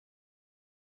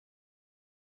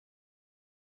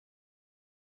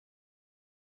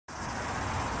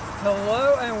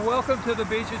Hello and welcome to the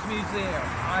Beaches Museum.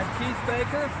 I'm Keith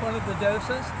Baker, one of the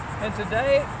docents, and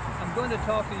today I'm going to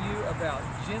talk to you about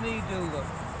Jimmy Doolittle.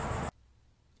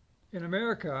 In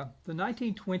America, the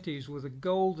 1920s were the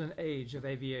golden age of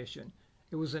aviation.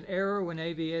 It was an era when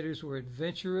aviators were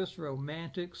adventurous,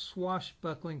 romantic,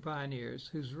 swashbuckling pioneers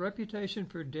whose reputation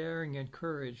for daring and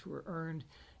courage were earned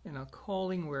in a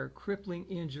calling where crippling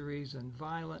injuries and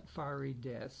violent, fiery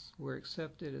deaths were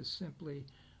accepted as simply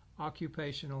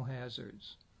occupational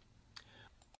hazards.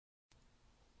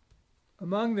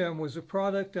 Among them was a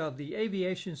product of the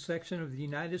aviation section of the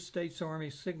United States Army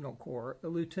Signal Corps, a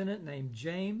lieutenant named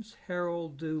James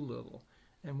Harold Doolittle,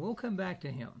 and we'll come back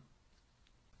to him.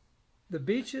 The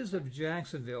beaches of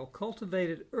Jacksonville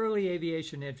cultivated early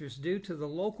aviation interest due to the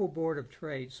local Board of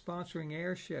Trade sponsoring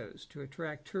air shows to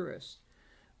attract tourists.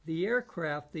 The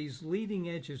aircraft, these leading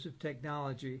edges of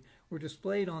technology, were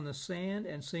displayed on the sand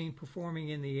and seen performing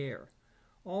in the air.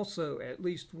 Also, at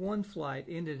least one flight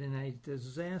ended in a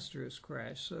disastrous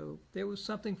crash, so there was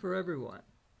something for everyone.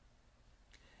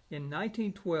 In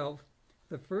 1912,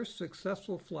 the first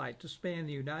successful flight to span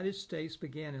the United States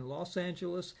began in Los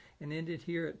Angeles and ended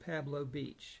here at Pablo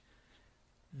Beach.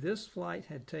 This flight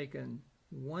had taken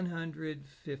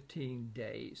 115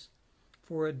 days.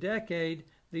 For a decade,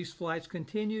 these flights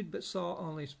continued but saw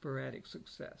only sporadic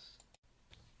success.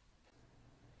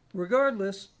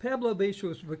 Regardless, Pablo Beach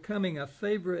was becoming a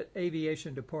favorite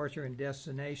aviation departure and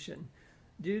destination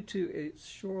due to its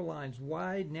shoreline's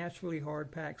wide, naturally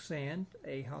hard-packed sand,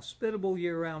 a hospitable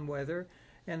year-round weather,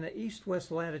 and the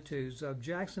east-west latitudes of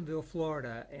Jacksonville,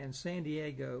 Florida, and San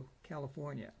Diego,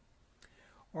 California.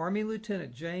 Army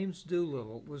Lieutenant James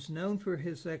Doolittle was known for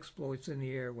his exploits in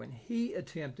the air when he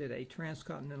attempted a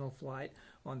transcontinental flight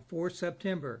on 4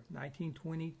 September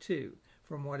 1922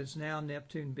 from what is now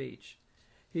Neptune Beach.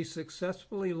 He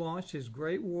successfully launched his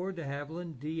Great War de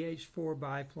Havilland DH-4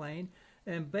 biplane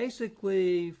and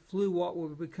basically flew what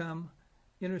would become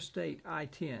Interstate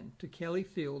I-10 to Kelly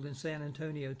Field in San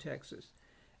Antonio, Texas.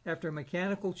 After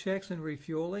mechanical checks and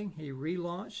refueling, he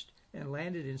relaunched and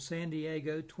landed in San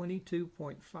Diego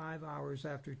 22.5 hours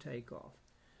after takeoff.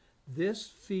 This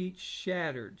feat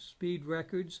shattered speed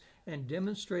records and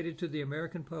demonstrated to the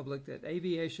American public that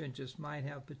aviation just might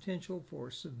have potential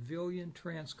for civilian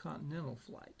transcontinental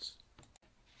flights.